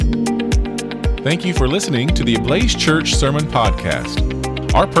Thank you for listening to the Ablaze Church Sermon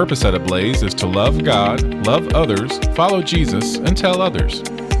Podcast. Our purpose at Ablaze is to love God, love others, follow Jesus, and tell others.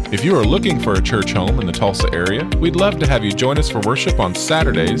 If you are looking for a church home in the Tulsa area, we'd love to have you join us for worship on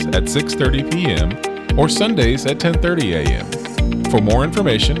Saturdays at 6:30 p.m. or Sundays at 10:30 a.m. For more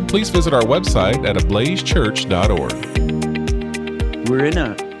information, please visit our website at ablazechurch.org. We're in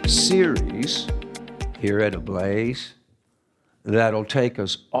a series here at Ablaze that'll take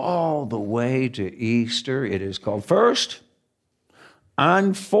us all the way to Easter. It is called First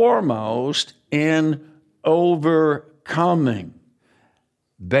and Foremost in Overcoming,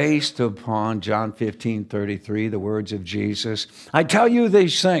 based upon John 15:33, the words of Jesus. I tell you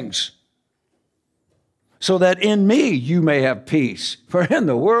these things so that in me you may have peace. For in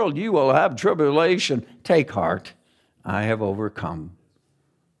the world you will have tribulation. Take heart, I have overcome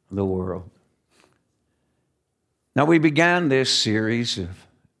the world. Now, we began this series of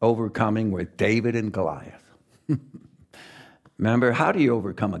overcoming with David and Goliath. Remember, how do you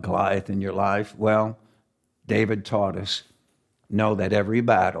overcome a Goliath in your life? Well, David taught us, know that every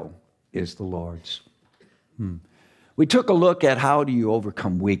battle is the Lord's. We took a look at how do you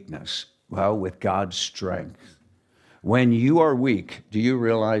overcome weakness? Well, with God's strength. When you are weak, do you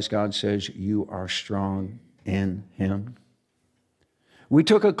realize God says you are strong in Him? We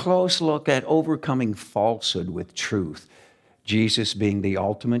took a close look at overcoming falsehood with truth. Jesus being the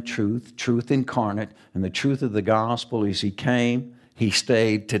ultimate truth, truth incarnate, and the truth of the gospel is He came, He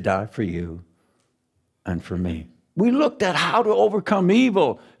stayed to die for you and for me. We looked at how to overcome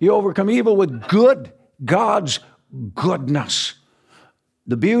evil. You overcome evil with good, God's goodness.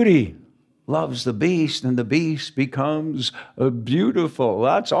 The beauty loves the beast, and the beast becomes beautiful.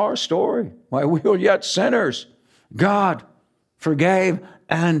 That's our story. While we were yet sinners, God forgave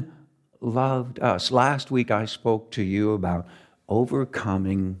and loved us. Last week I spoke to you about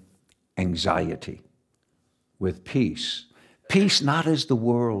overcoming anxiety with peace. Peace not as the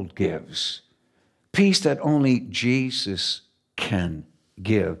world gives. Peace that only Jesus can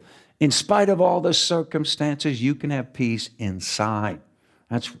give. In spite of all the circumstances, you can have peace inside.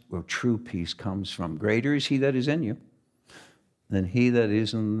 That's where true peace comes from. Greater is He that is in you than he that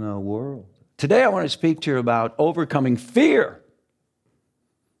is in the world. Today I want to speak to you about overcoming fear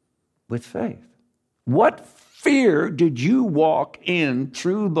with faith. What fear did you walk in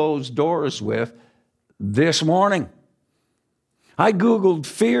through those doors with this morning? I Googled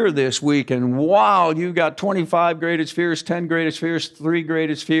fear this week, and wow, you got 25 greatest fears, 10 greatest fears, 3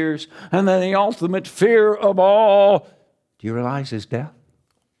 greatest fears, and then the ultimate fear of all, do you realize, is death?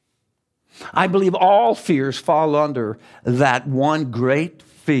 I believe all fears fall under that one great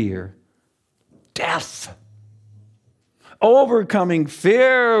fear, death. Overcoming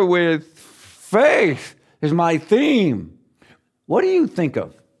fear with faith is my theme. What do you think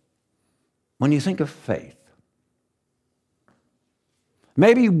of when you think of faith?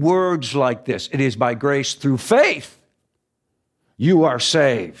 Maybe words like this: it is by grace through faith you are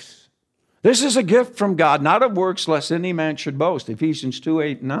saved. This is a gift from God, not of works, lest any man should boast. Ephesians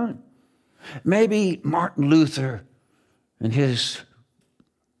 2:8-9. Maybe Martin Luther and his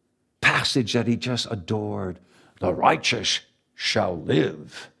passage that he just adored: the righteous shall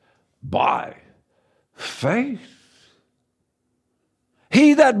live by faith.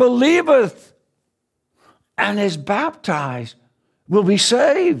 He that believeth and is baptized will be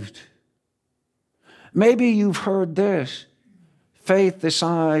saved. Maybe you've heard this: faith the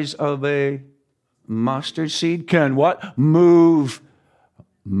size of a mustard seed can what? Move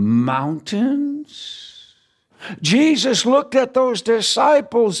mountains. Jesus looked at those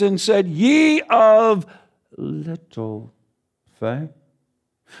disciples and said, ye of little faith.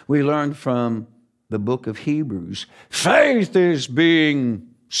 We learned from the book of Hebrews, faith is being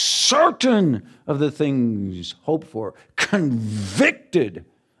certain of the things hoped for, convicted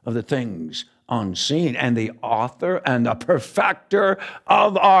of the things unseen. And the author and the perfecter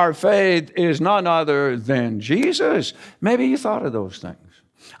of our faith is none other than Jesus. Maybe you thought of those things.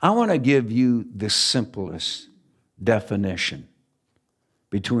 I want to give you the simplest definition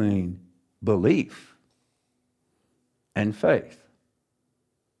between belief and faith.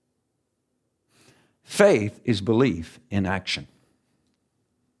 Faith is belief in action.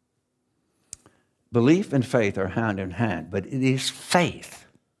 Belief and faith are hand in hand, but it is faith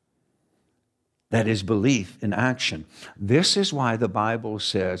that is belief in action. This is why the Bible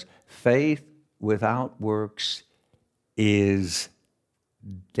says faith without works is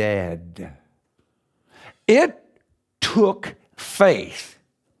dead. It took faith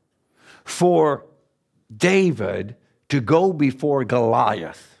for David to go before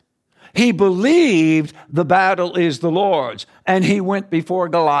Goliath. He believed the battle is the Lord's, and he went before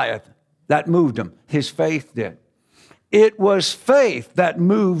Goliath. that moved him. His faith did. It was faith that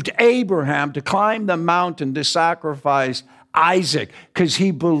moved Abraham to climb the mountain to sacrifice Isaac, because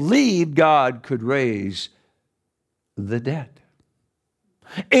he believed God could raise the dead.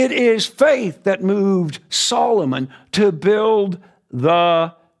 It is faith that moved Solomon to build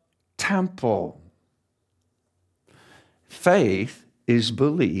the temple. Faith is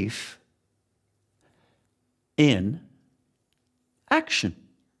belief in action.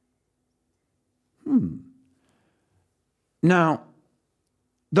 Now,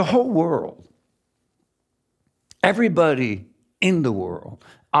 the whole world, everybody in the world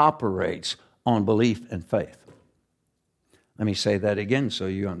operates on belief and faith. Let me say that again so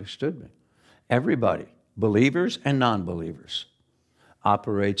you understood me. Everybody, believers and non-believers,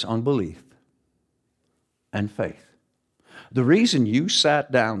 operates on belief and faith. The reason you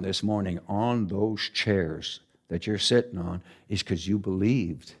sat down this morning on those chairs that you're sitting on is because you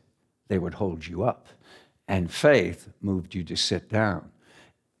believed they would hold you up, and faith moved you to sit down.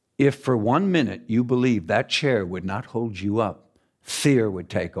 If for 1 minute you believed that chair would not hold you up, fear would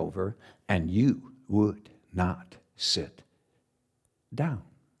take over and you would not sit down.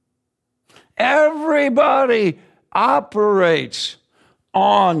 Everybody operates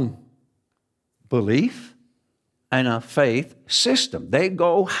on belief and a faith system. They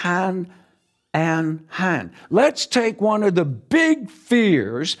go hand in hand. Let's take one of the big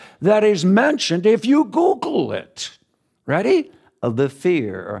fears that is mentioned if you Google it. Ready? The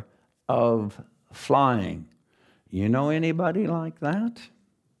fear of flying. You know anybody like that?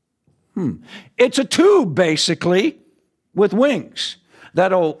 It's a tube, basically, with wings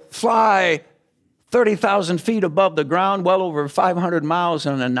that'll fly 30,000 feet above the ground, well over 500 miles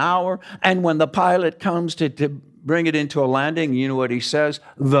in an hour. And when the pilot comes to bring it into a landing, you know what he says?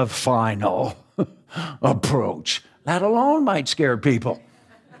 The final approach. That alone might scare people.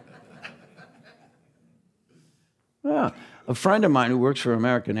 Yeah. A friend of mine who works for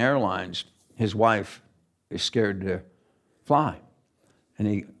American Airlines, his wife is scared to fly. And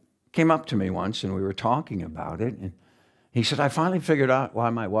he came up to me once and we were talking about it. And he said, I finally figured out why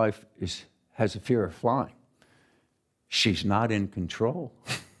my wife has a fear of flying. She's not in control.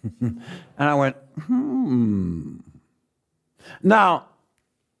 And I went, Now,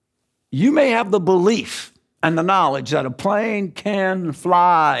 you may have the belief and the knowledge that a plane can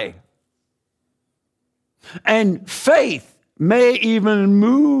fly. And faith may even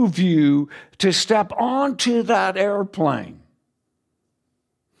move you to step onto that airplane.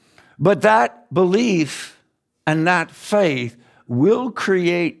 But that belief and that faith will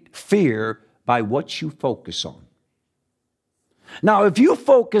create fear by what you focus on. Now, if you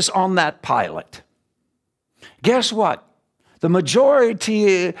focus on that pilot, guess what? The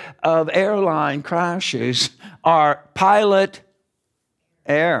majority of airline crashes are pilot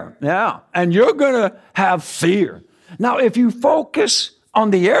error. Yeah, and you're going to have fear. Now, if you focus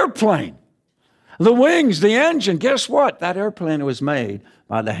on the airplane, the wings, the engine, guess what? That airplane was made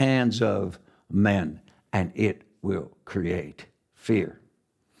by the hands of men, and it will create fear.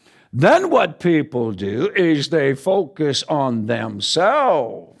 Then what people do is they focus on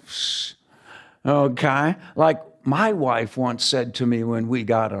themselves. Okay? Like my wife once said to me when we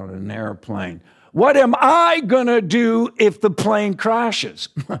got on an airplane, what am I going to do if the plane crashes?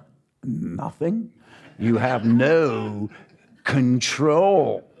 Nothing. You have no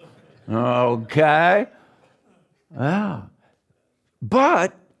control. Okay? Yeah.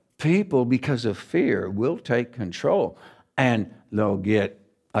 But people, because of fear, will take control. And they'll get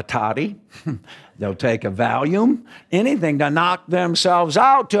a toddy. They'll take a Valium. Anything to knock themselves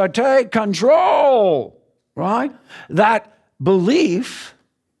out, to take control. Right? That belief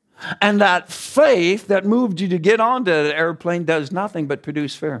and that faith that moved you to get onto the airplane does nothing but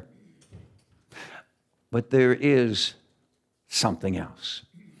produce fear. But there is something else.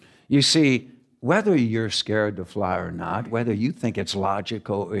 You see, whether you're scared to fly or not, whether you think it's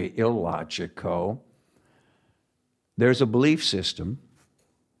logical or illogical, there's a belief system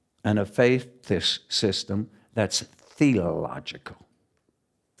and a faith system that's theological.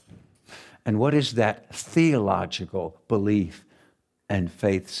 And what is that theological belief and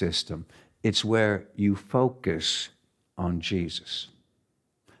faith system? It's where you focus on Jesus,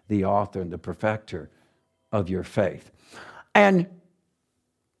 the author and the perfecter of your faith. And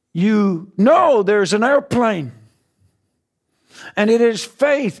you know there's an airplane. And it is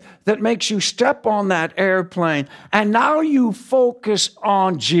faith that makes you step on that airplane. And now you focus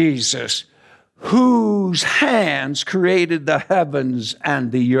on Jesus, whose hands created the heavens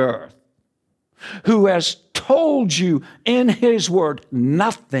and the earth, who has told you in his word,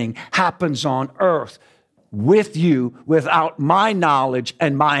 nothing happens on earth with you without my knowledge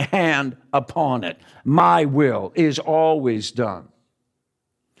and my hand upon it. My will is always done.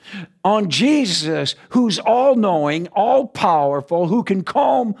 On Jesus, who's all-knowing, all-powerful, who can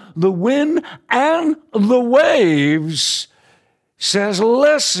calm the wind and the waves, says,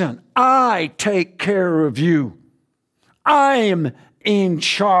 listen, I take care of you. I'm in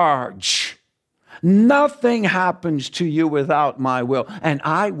charge. Nothing happens to you without my will, and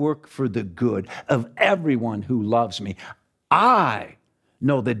I work for the good of everyone who loves me. I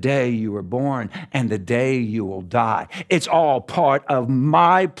know the day you were born and the day you will die. It's all part of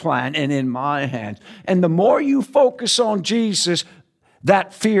my plan and in my hands. And the more you focus on Jesus,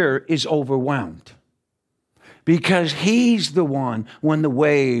 that fear is overwhelmed. Because he's the one, when the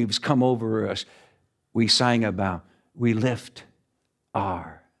waves come over us, we sang about, we lift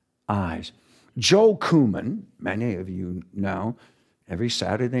our eyes. Joe Kuhlman, many of you know, every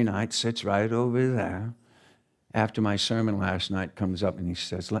Saturday night sits right over there. After my sermon last night, comes up and he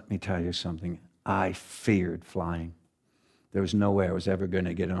says, let me tell you something. I feared flying. There was no way I was ever going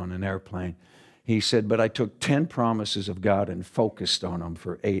to get on an airplane. He said, but I took 10 promises of God and focused on them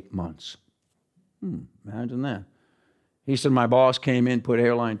for 8 months. Imagine that. He said, my boss came in, put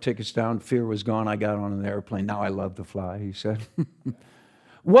airline tickets down, fear was gone, I got on an airplane. Now I love to fly, he said.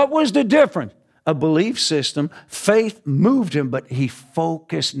 What was the difference? A belief system. Faith moved him, but he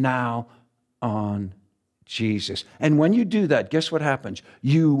focused now on Jesus. And when you do that, guess what happens?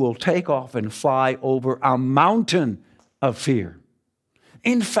 You will take off and fly over a mountain of fear.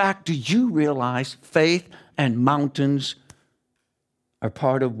 In fact, do you realize faith and mountains are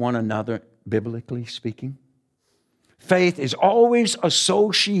part of one another, biblically speaking? Faith is always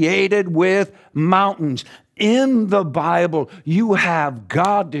associated with mountains. In the Bible, you have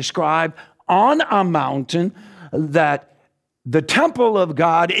God described on a mountain, that the temple of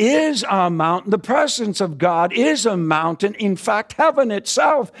God is a mountain. The presence of God is a mountain. In fact, heaven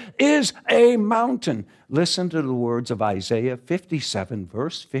itself is a mountain. Listen to the words of Isaiah 57,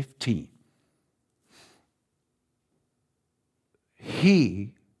 verse 15.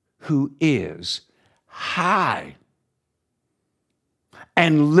 He who is high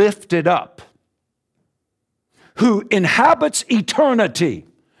and lifted up, who inhabits eternity,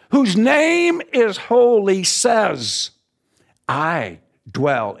 whose name is holy, says, I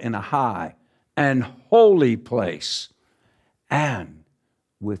dwell in a high and holy place, and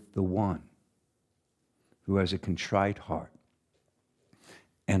with the one who has a contrite heart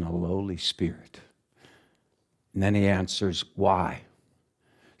and a lowly spirit. And then he answers, why?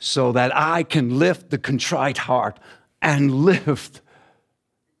 So that I can lift the contrite heart and lift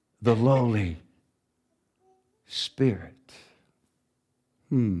the lowly spirit.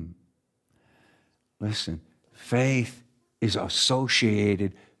 Listen, faith is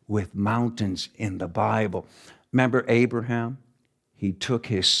associated with mountains in the Bible. Remember Abraham? He took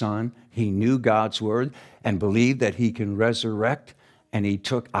his son. He knew God's word and believed that he can resurrect. And he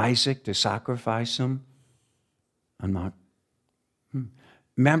took Isaac to sacrifice him on Mount.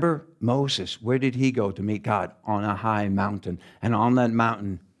 Remember Moses? Where did he go to meet God? On a high mountain. And on that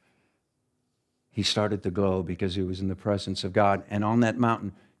mountain, he started to glow because he was in the presence of God. And on that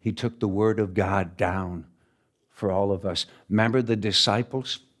mountain, he took the word of God down for all of us. Remember the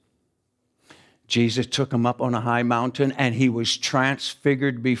disciples? Jesus took them up on a high mountain and he was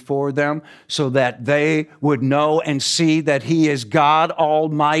transfigured before them so that they would know and see that he is God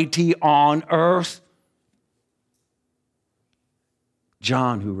Almighty on earth.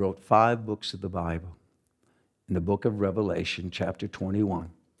 John, who wrote 5 books of the Bible, in the book of Revelation, chapter 21,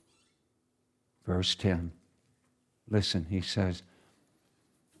 verse 10. Listen, he says,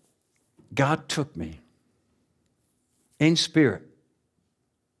 God took me in spirit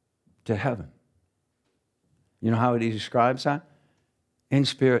to heaven. You know how he describes that? In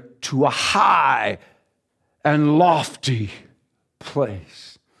spirit to a high and lofty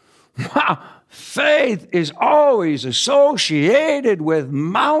place. Wow, faith is always associated with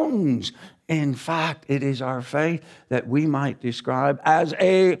mountains. In fact, it is our faith that we might describe as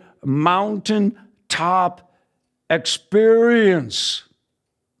a mountaintop experience.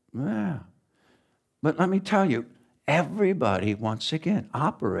 Yeah. But let me tell you, everybody, once again,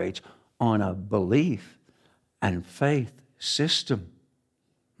 operates on a belief and faith system.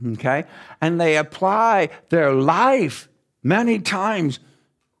 Okay? And they apply their life many times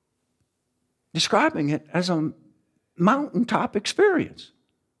describing it as a mountaintop experience.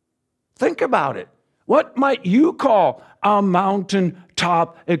 Think about it. What might you call a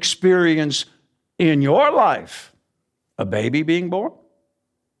mountaintop experience in your life? A baby being born?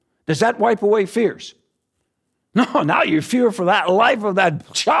 Does that wipe away fears? No, now you fear for that life of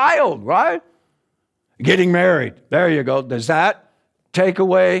that child, right? Getting married. There you go. Does that take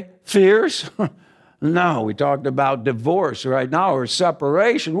away fears? No, we talked about divorce right now or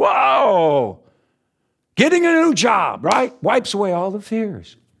separation. Whoa! Getting a new job, right? Wipes away all the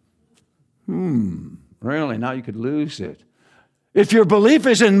fears. Really, now you could lose it. If your belief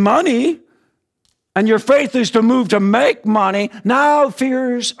is in money and your faith is to move to make money, now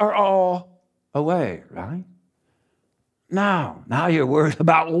fears are all away, right? Now you're worried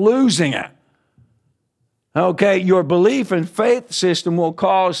about losing it. Okay, your belief and faith system will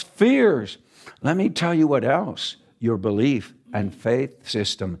cause fears. Let me tell you what else. Your belief and faith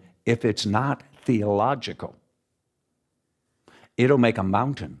system, if it's not theological, it'll make a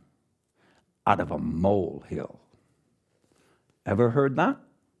mountain out of a molehill. Ever heard that?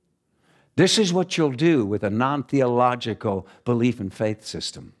 This is what you'll do with a non-theological belief and faith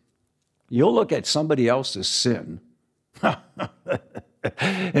system. You'll look at somebody else's sin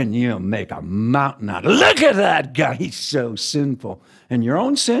and you'll make a mountain out of it. Look at that guy, he's so sinful. And your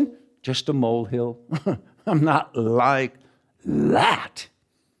own sin, just a molehill. I'm not like that.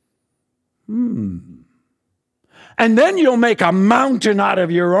 And then you'll make a mountain out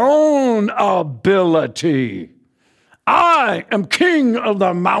of your own ability. I am king of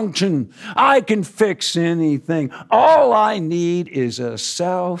the mountain. I can fix anything. All I need is a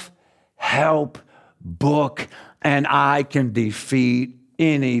self-help book, and I can defeat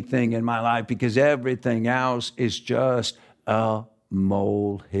anything in my life because everything else is just a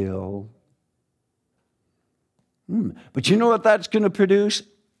molehill. But you know what that's going to produce?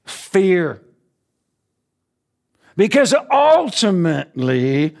 Fear. Because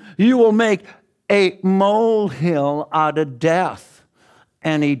ultimately, you will make a molehill out of death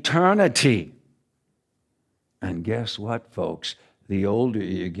and eternity. And guess what, folks? The older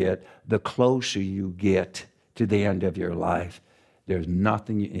you get, the closer you get to the end of your life. There's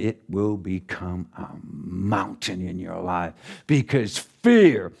nothing, it will become a mountain in your life because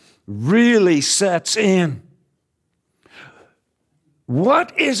fear really sets in.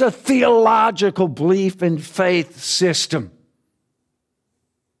 What is a theological belief and faith system?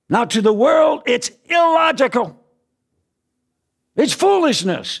 Now, to the world, it's illogical. It's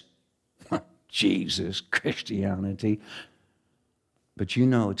foolishness. Jesus, Christianity. But you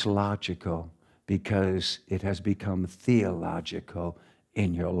know it's logical because it has become theological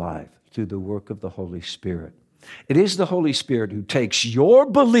in your life through the work of the Holy Spirit. It is the Holy Spirit who takes your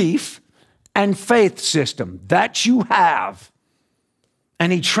belief and faith system that you have,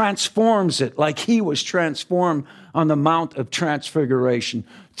 and he transforms it like he was transformed on the Mount of Transfiguration.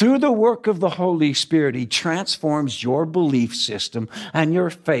 Through the work of the Holy Spirit, he transforms your belief system and your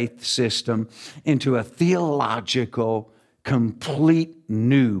faith system into a theological, complete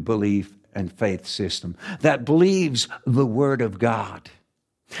new belief and faith system that believes the Word of God.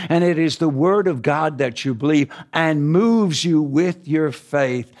 And it is the Word of God that you believe and moves you with your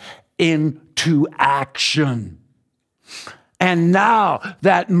faith into action. And now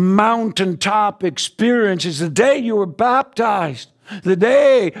that mountaintop experience is the day you were baptized, the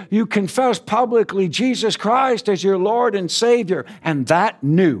day you confess publicly Jesus Christ as your Lord and Savior. And that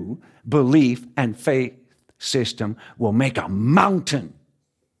new belief and faith system will make a mountain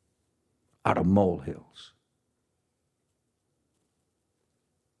out of molehills.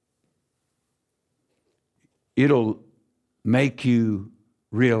 It'll make you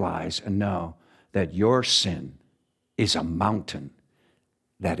realize and know that your sin is a mountain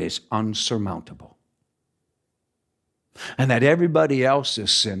that is unsurmountable. And that everybody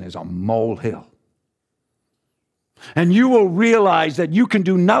else's sin is a molehill. And you will realize that you can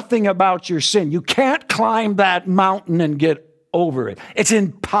do nothing about your sin. You can't climb that mountain and get over it. It's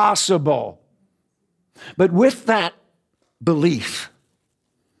impossible. But with that belief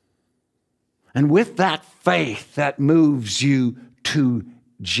and with that faith that moves you to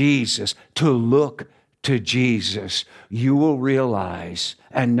Jesus, to look to Jesus, you will realize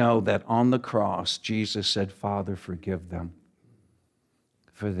and know that on the cross, Jesus said, Father, forgive them,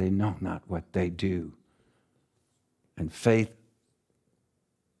 for they know not what they do. And faith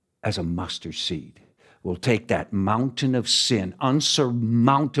as a mustard seed will take that mountain of sin,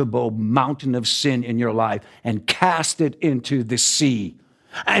 unsurmountable mountain of sin in your life, and cast it into the sea,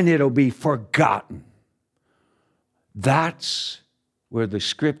 and it'll be forgotten. That's where the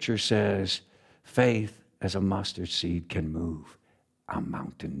scripture says faith as a mustard seed can move a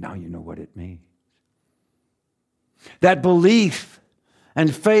mountain. Now you know what it means. That belief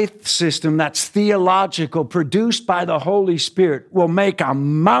and faith system that's theological, produced by the Holy Spirit, will make a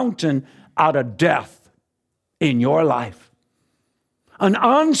mountain out of death in your life. An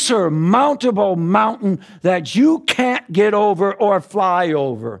unsurmountable mountain that you can't can't get over or fly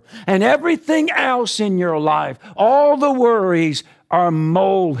over. And everything else in your life, all the worries are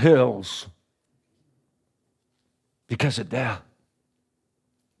molehills because of death.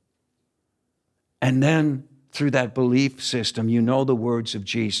 And then through that belief system, you know the words of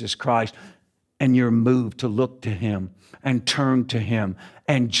Jesus Christ, and you're moved to look to him and turn to him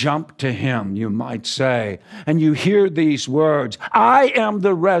and jump to him, you might say. And you hear these words, I am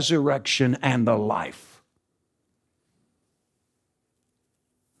the resurrection and the life.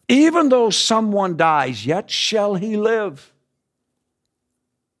 Even though someone dies, yet shall he live.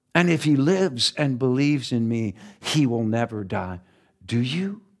 And if he lives and believes in me, he will never die. Do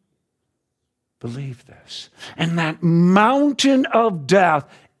you believe this? And that mountain of death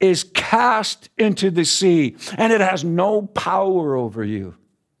is cast into the sea, and it has no power over you.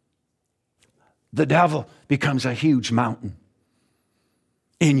 The devil becomes a huge mountain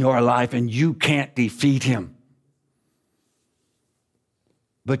in your life, and you can't defeat him.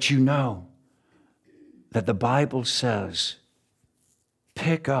 But you know that the Bible says,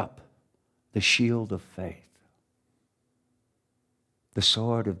 pick up the shield of faith, the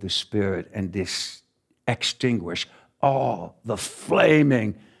sword of the Spirit, and extinguish all the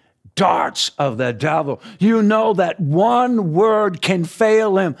flaming darts of the devil. You know that one word can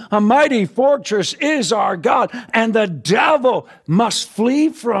fail him. A mighty fortress is our God, and the devil must flee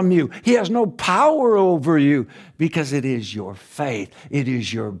from you. He has no power over you because it is your faith, it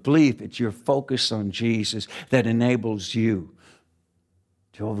is your belief, it's your focus on Jesus that enables you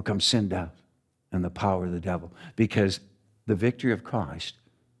to overcome sin, death, and the power of the devil, because the victory of Christ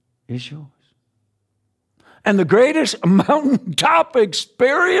is yours. And the greatest mountaintop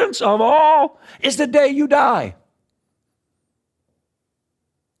experience of all is the day you die.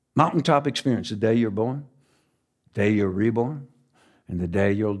 Mountaintop experience, the day you're born, the day you're reborn, and the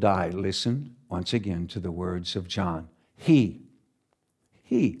day you'll die. Listen once again to the words of John. He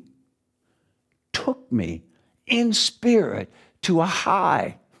took me in spirit to a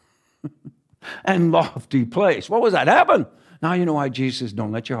high and lofty place. What was that? Heaven. Now you know why Jesus,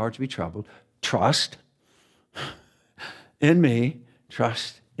 don't let your hearts be troubled. Trust in me,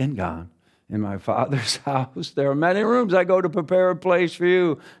 trust in God. In my Father's house, there are many rooms. I go to prepare a place for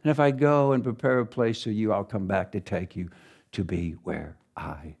you. And if I go and prepare a place for you, I'll come back to take you to be where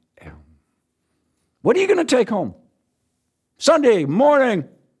I am. What are you going to take home? Sunday morning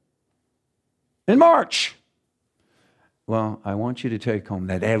in March. Well, I want you to take home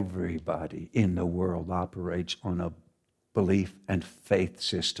that everybody in the world operates on a belief and faith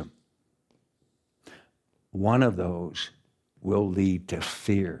system. One of those will lead to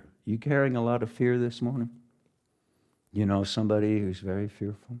fear. You carrying a lot of fear this morning? You know somebody who's very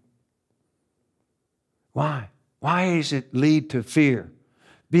fearful? Why? Why does it lead to fear?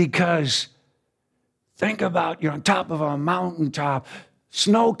 Because think about you're on top of a mountaintop,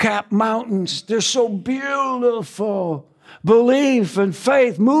 snow-capped mountains. They're so beautiful. Belief and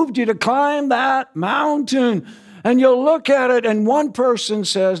faith moved you to climb that mountain. And you'll look at it, and one person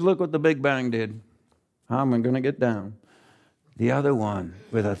says, look what the Big Bang did. How am I going to get down? The other one,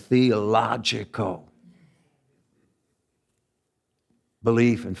 with a theological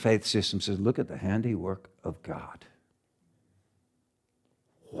belief and faith system, says, look at the handiwork of God.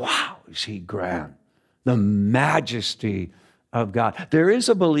 Wow, is he grand? The majesty of God. There is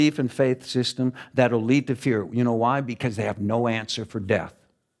a belief and faith system that'll lead to fear. You know why? Because they have no answer for death.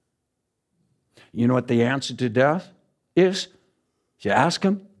 You know what the answer to death is? If you ask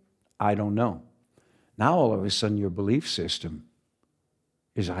them, I don't know. Now all of a sudden your belief system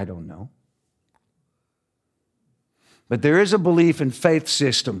is I don't know. But there is a belief and faith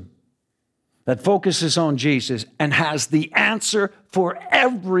system that focuses on Jesus and has the answer for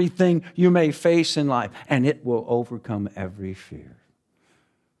everything you may face in life, and it will overcome every fear.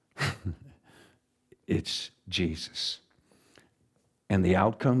 It's Jesus. And the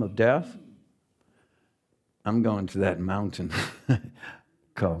outcome of death? I'm going to that mountain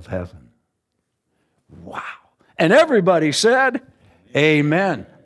called heaven. Wow. And everybody said, amen.